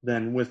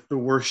then with the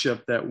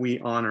worship that we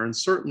honor, and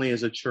certainly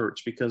as a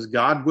church, because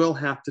God will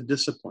have to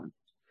discipline.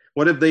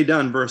 What have they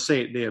done? Verse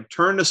 8, they have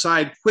turned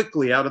aside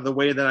quickly out of the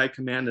way that I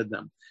commanded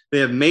them. They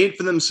have made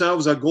for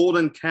themselves a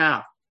golden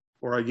calf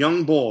or a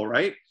young bull,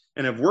 right?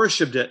 and have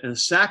worshipped it and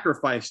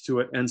sacrificed to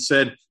it and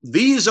said,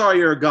 "These are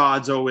your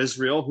gods, O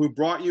Israel, who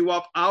brought you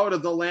up out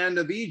of the land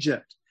of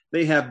Egypt."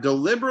 They have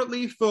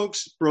deliberately,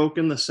 folks,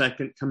 broken the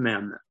second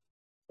commandment,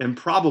 and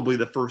probably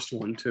the first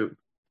one too.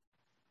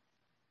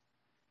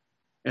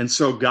 And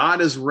so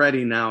God is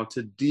ready now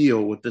to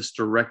deal with this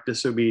direct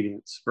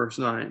disobedience. Verse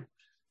 9,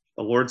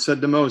 the Lord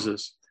said to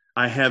Moses,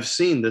 "I have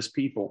seen this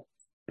people,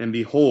 and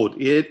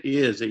behold, it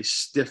is a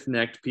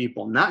stiff-necked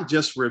people," not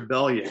just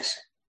rebellious,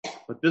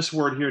 but this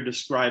word here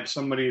describes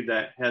somebody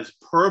that has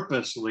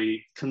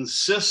purposely,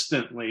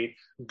 consistently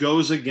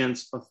goes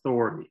against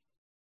authority.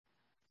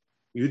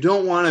 You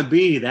don't want to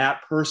be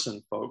that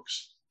person,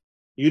 folks.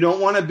 You don't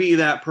want to be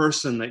that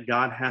person that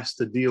God has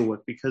to deal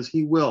with, because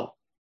he will.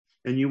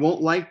 And you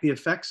won't like the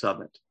effects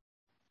of it.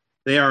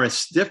 They are a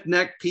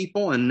stiff-necked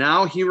people, and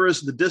now here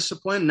is the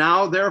discipline.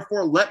 "Now,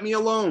 therefore, let me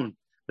alone,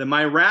 that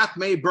my wrath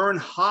may burn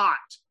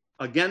hot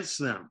against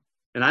them,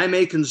 and I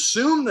may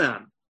consume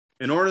them,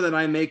 in order that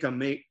I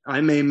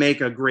may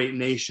make a great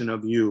nation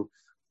of you."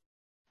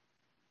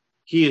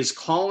 He is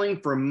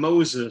calling for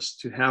Moses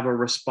to have a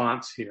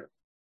response here.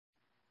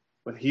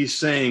 But he's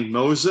saying,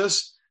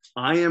 "Moses,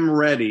 I am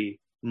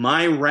ready.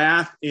 My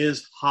wrath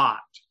is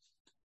hot."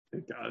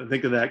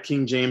 Think of that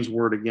King James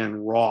word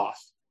again, wrath.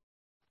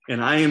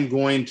 "And I am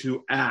going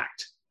to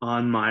act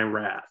on my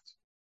wrath."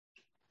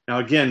 Now,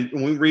 again,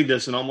 when we read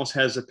this, it almost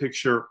has a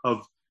picture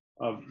of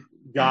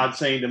God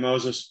saying to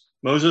Moses,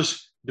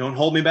 "Moses, don't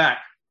hold me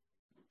back.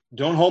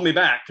 Don't hold me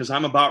back, because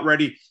I'm about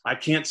ready. I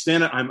can't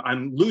stand it.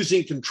 I'm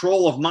losing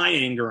control of my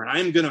anger, and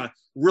I'm going to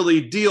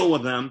really deal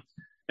with them."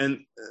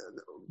 And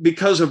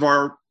because of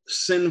our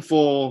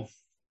sinful,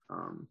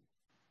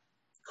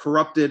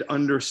 corrupted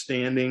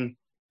understanding,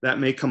 that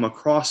may come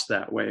across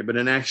that way. But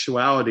in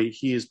actuality,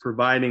 he is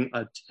providing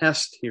a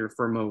test here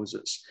for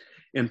Moses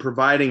and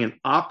providing an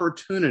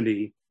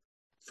opportunity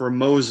for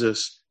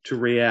Moses to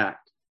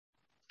react.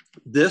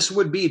 This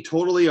would be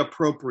totally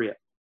appropriate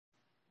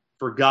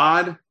for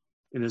God,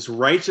 in his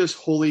righteous,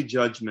 holy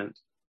judgment,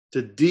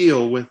 to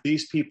deal with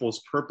these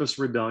people's purpose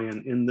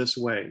rebellion in this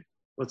way.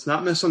 Let's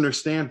not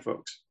misunderstand,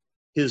 folks.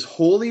 His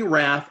holy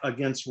wrath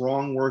against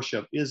wrong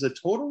worship is a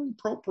totally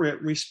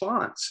appropriate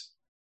response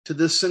to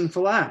this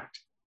sinful act.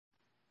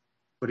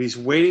 But he's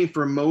waiting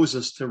for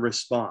Moses to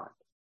respond.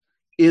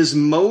 Is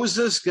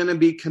Moses going to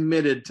be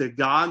committed to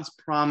God's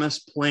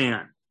promised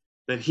plan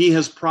that he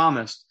has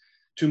promised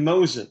to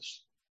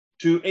Moses,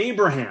 to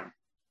Abraham,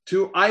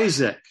 to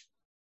Isaac,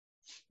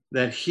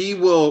 that he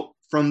will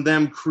from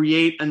them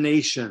create a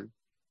nation,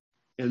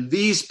 and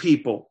these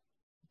people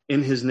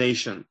in his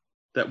nation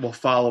that will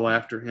follow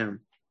after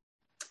him?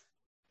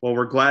 Well,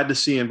 we're glad to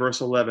see in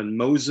verse 11,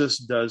 Moses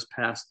does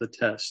pass the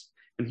test.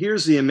 And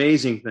here's the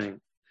amazing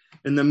thing.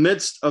 In the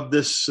midst of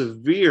this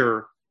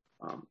severe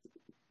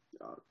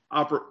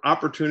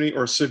opportunity,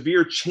 or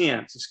severe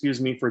chance,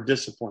 for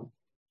discipline,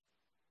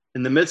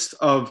 in the midst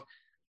of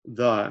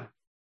the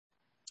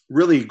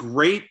really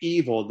great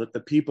evil that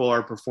the people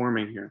are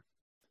performing here,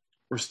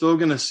 we're still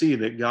going to see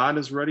that God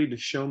is ready to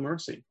show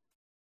mercy,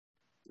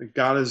 that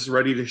God is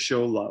ready to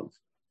show love.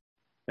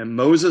 And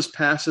Moses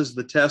passes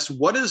the test.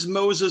 What is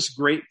Moses'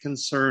 great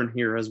concern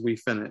here as we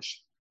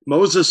finish?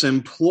 Moses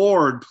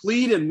implored,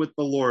 pleaded with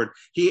the Lord.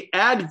 He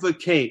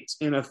advocates,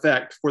 in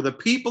effect, for the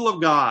people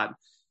of God,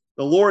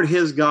 the Lord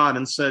his God,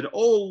 and said,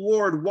 "O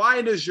Lord,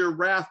 why does your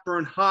wrath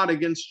burn hot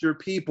against your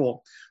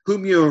people,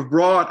 whom you have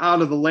brought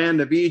out of the land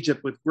of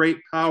Egypt with great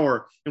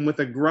power and with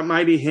a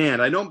mighty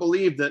hand?" I don't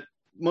believe that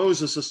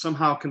Moses is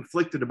somehow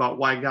conflicted about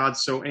why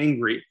God's so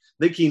angry.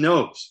 I think he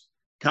knows.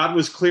 God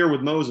was clear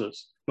with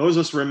Moses.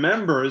 Moses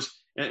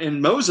remembers,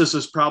 and Moses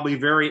is probably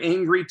very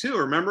angry too.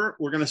 Remember,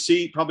 we're going to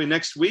see probably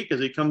next week as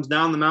he comes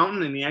down the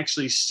mountain and he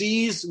actually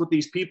sees what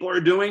these people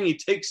are doing. He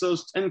takes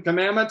those 10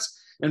 commandments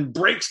and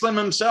breaks them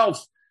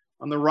himself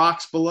on the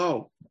rocks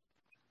below.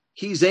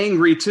 He's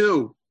angry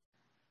too.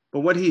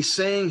 But what he's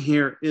saying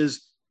here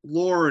is,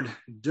 Lord,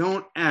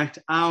 don't act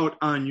out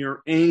on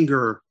your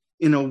anger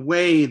in a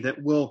way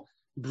that will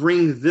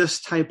bring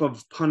this type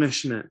of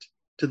punishment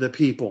to the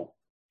people.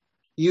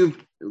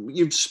 You've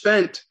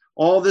spent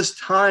all this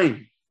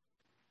time,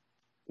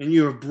 and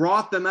you have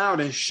brought them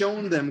out and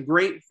shown them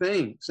great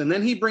things. And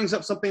then he brings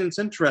up something that's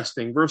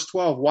interesting. Verse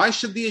 12, why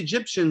should the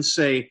Egyptians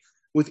say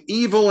with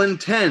evil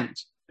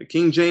intent? The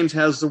King James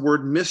has the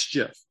word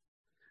mischief,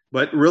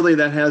 but really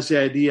that has the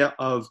idea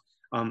of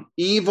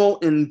evil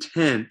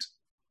intent,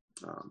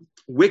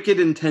 wicked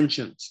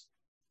intentions.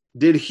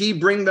 Did he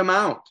bring them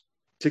out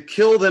to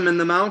kill them in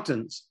the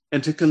mountains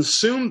and to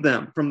consume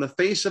them from the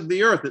face of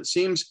the earth? It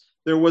seems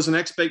there was an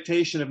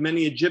expectation of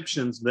many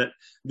Egyptians that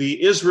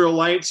the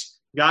Israelites,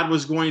 God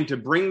was going to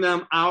bring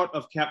them out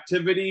of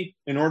captivity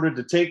in order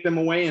to take them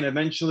away and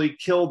eventually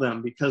kill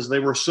them because they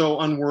were so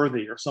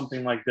unworthy or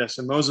something like this.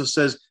 And Moses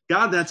says,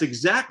 God, that's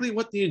exactly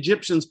what the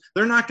Egyptians,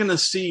 they're not going to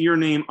see your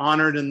name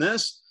honored in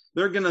this.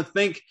 They're going to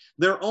think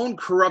their own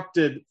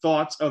corrupted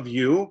thoughts of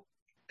you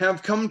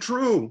have come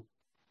true.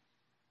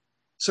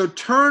 So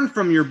turn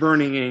from your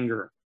burning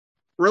anger.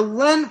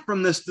 Relent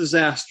from this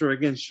disaster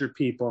against your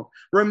people.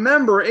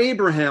 Remember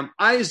Abraham,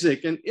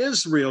 Isaac, and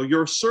Israel,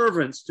 your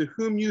servants, to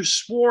whom you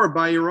swore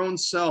by your own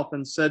self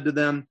and said to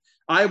them,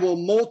 I will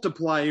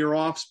multiply your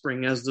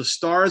offspring as the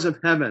stars of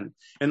heaven,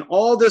 and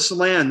all this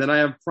land that I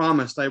have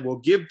promised I will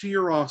give to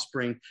your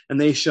offspring, and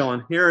they shall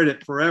inherit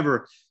it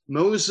forever.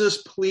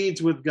 Moses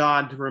pleads with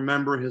God to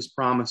remember his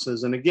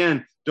promises. And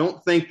again,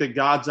 don't think that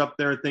God's up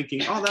there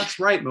thinking, oh, that's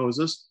right,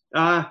 Moses.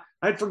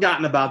 I'd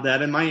forgotten about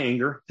that in my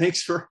anger.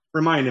 Thanks for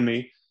reminding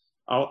me.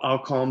 I'll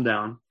calm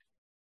down.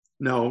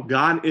 No,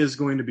 God is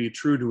going to be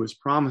true to his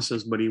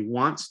promises, but he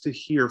wants to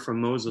hear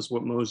from Moses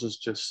what Moses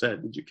just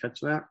said. Did you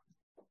catch that?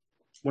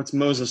 What's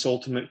Moses'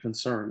 ultimate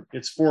concern?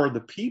 It's for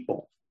the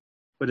people,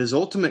 but his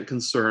ultimate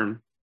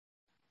concern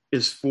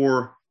is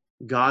for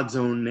God's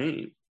own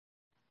name.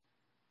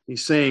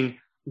 He's saying,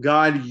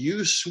 God,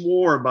 you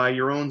swore by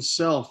your own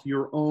self,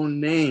 your own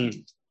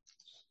name.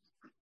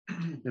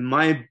 And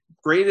my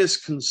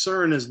greatest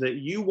concern is that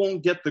you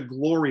won't get the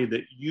glory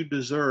that you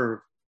deserve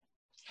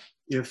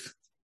if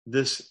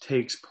this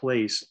takes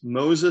place.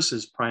 Moses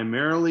is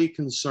primarily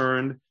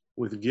concerned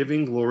with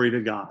giving glory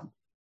to God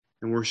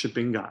and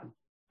worshiping God.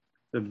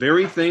 The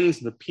very things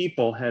the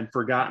people had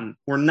forgotten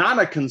were not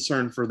a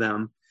concern for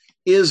them,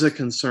 is a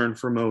concern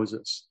for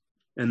Moses.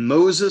 And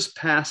Moses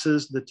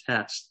passes the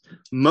test.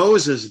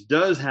 Moses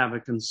does have a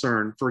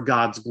concern for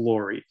God's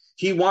glory.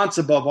 He wants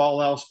above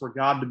all else for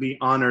God to be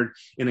honored,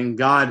 and in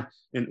God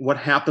and what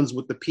happens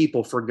with the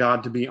people for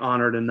God to be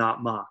honored and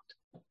not mocked.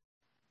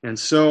 And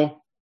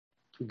so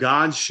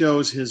God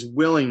shows his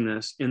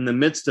willingness in the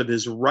midst of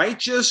his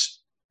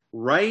righteous,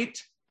 right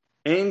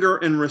anger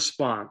and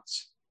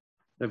response.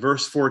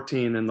 Verse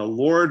 14, and the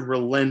Lord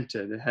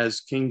relented,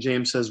 as King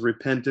James says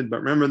repented,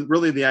 but remember,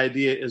 really the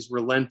idea is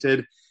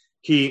relented.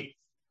 He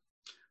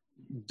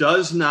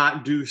does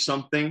not do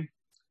something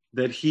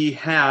that he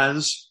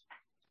has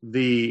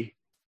the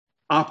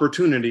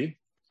opportunity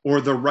or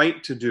the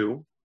right to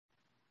do.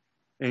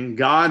 And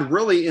God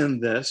really in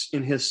this,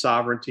 in his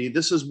sovereignty,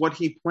 this is what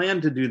he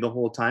planned to do the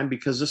whole time,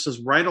 because this is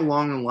right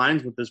along the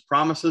lines with his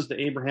promises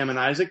to Abraham and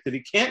Isaac that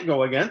he can't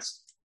go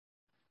against.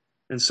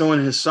 And so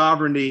in his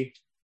sovereignty,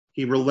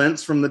 he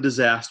relents from the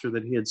disaster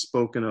that he had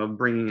spoken of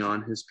bringing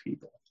on his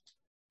people.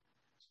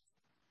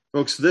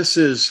 Folks, this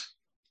is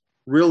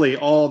really,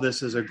 all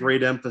this is a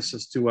great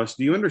emphasis to us.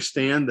 Do you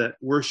understand that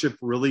worship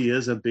really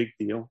is a big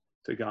deal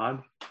to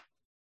God?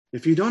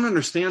 If you don't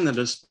understand that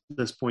at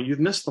this point, you've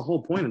missed the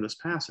whole point of this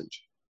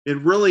passage. It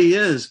really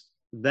is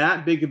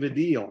that big of a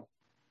deal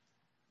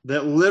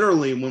that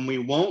literally when we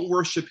won't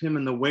worship him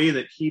in the way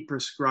that he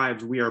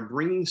prescribes, we are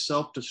bringing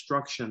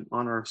self-destruction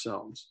on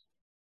ourselves.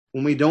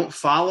 When we don't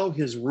follow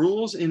his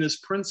rules and his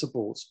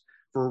principles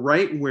for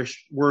right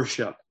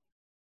worship,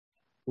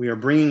 we are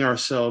bringing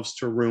ourselves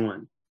to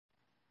ruin.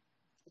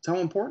 That's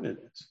how important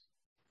it is.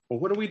 Well,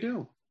 what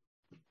do?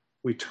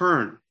 We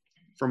turn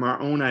from our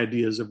own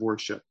ideas of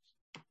worship.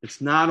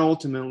 It's not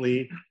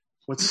ultimately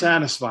what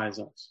satisfies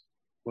us,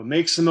 what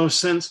makes the most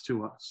sense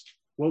to us,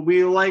 what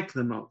we like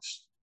the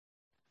most.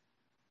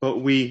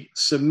 But we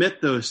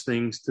submit those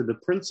things to the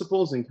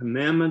principles and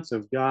commandments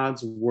of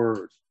God's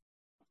word.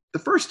 The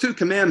first two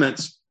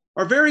commandments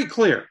are very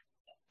clear.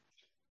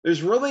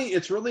 It's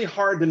really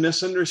hard to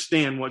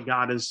misunderstand what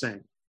God is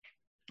saying.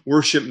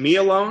 Worship me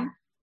alone.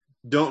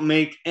 Don't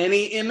make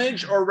any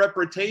image or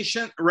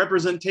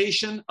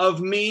representation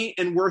of me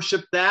and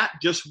worship that.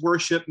 Just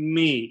worship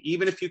me.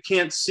 Even if you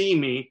can't see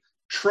me,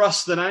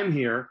 trust that I'm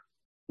here.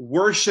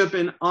 Worship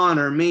and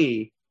honor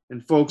me.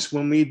 And folks,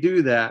 when we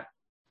do that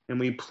and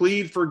we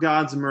plead for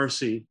God's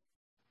mercy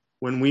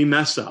when we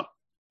mess up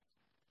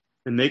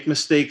and make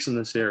mistakes in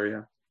this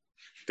area,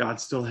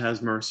 God still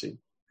has mercy.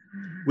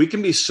 We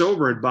can be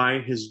sobered by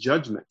his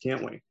judgment,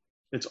 can't we?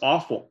 It's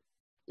awful.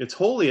 It's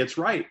holy. It's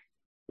right.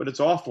 But it's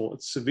awful.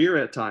 It's severe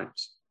at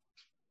times.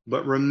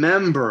 But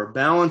remember,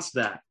 balance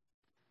that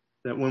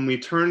when we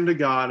turn to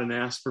God and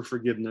ask for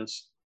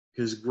forgiveness,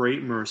 his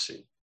great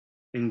mercy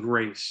and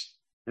grace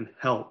and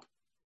help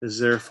is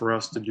there for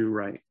us to do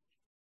right.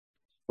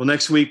 Well,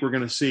 next week, we're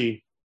going to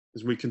see,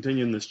 as we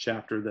continue in this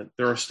chapter, that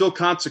there are still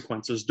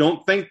consequences.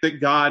 Don't think that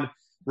God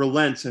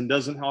relents and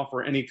doesn't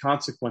offer any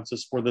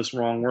consequences for this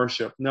wrong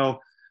worship. No,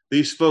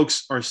 these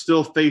folks are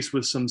still faced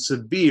with some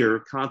severe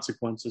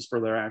consequences for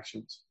their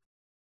actions.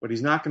 But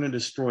he's not going to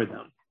destroy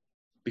them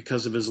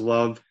because of his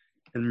love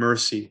and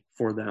mercy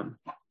for them.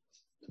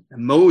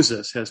 And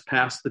Moses has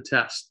passed the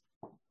test.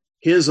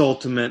 His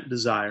ultimate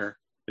desire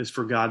is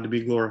for God to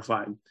be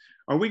glorified.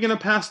 Are we going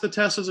to pass the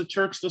test as a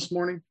church this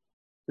morning?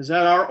 Is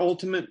that our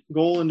ultimate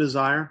goal and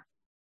desire?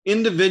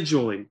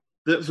 Individually,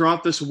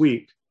 throughout this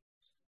week,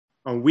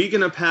 are we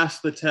going to pass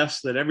the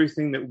test that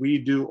everything that we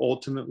do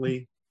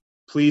ultimately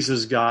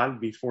pleases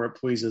God before it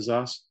pleases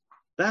us?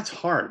 That's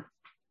hard.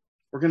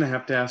 We're going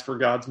to ask for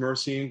God's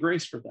mercy and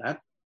grace for that.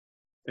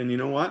 And you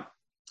know what?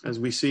 As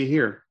we see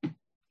here,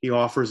 he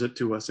offers it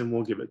to us and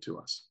will give it to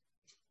us.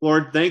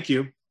 Lord, thank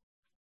you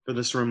for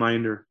this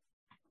reminder.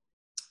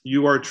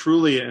 You are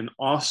truly an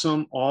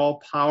awesome,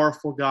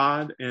 all-powerful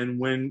God. And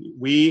when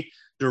we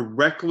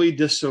directly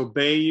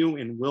disobey you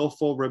in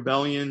willful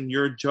rebellion,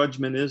 your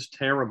judgment is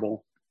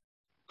terrible.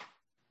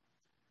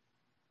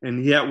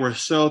 And yet we're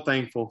so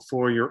thankful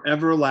for your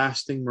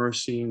everlasting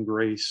mercy and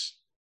grace,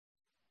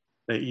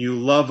 that you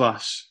love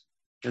us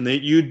and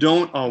that you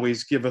don't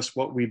always give us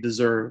what we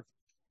deserve.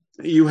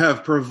 You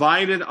have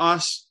provided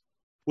us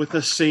with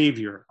a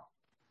Savior,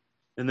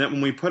 and that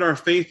when we put our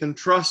faith and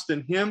trust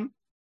in him,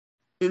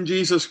 in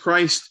Jesus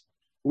Christ,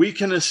 we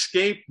can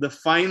escape the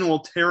final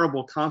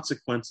terrible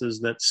consequences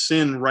that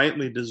sin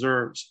rightly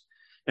deserves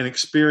and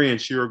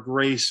experience your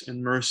grace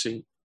and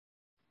mercy.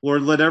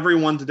 Lord, let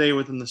everyone today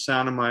within the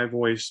sound of my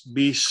voice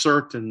be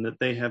certain that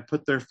they have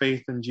put their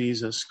faith in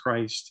Jesus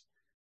Christ,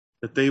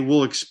 that they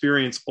will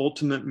experience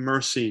ultimate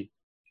mercy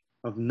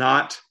of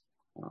not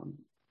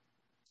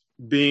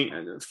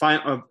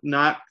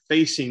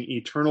facing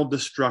eternal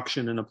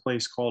destruction in a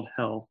place called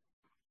hell,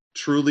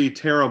 truly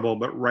terrible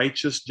but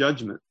righteous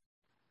judgment.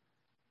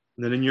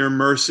 And that in your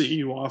mercy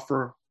you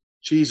offer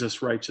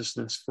Jesus'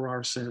 righteousness for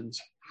our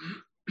sins,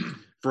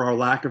 for our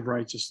lack of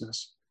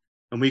righteousness.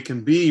 And we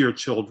can be your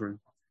children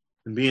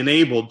and be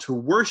enabled to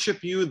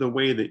worship you the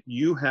way that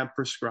you have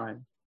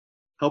prescribed.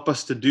 Help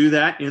us to do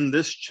that in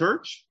this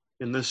church,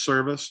 in this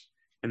service,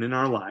 and in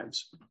our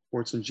lives.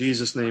 For it's in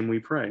Jesus' name we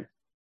pray.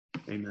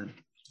 Amen.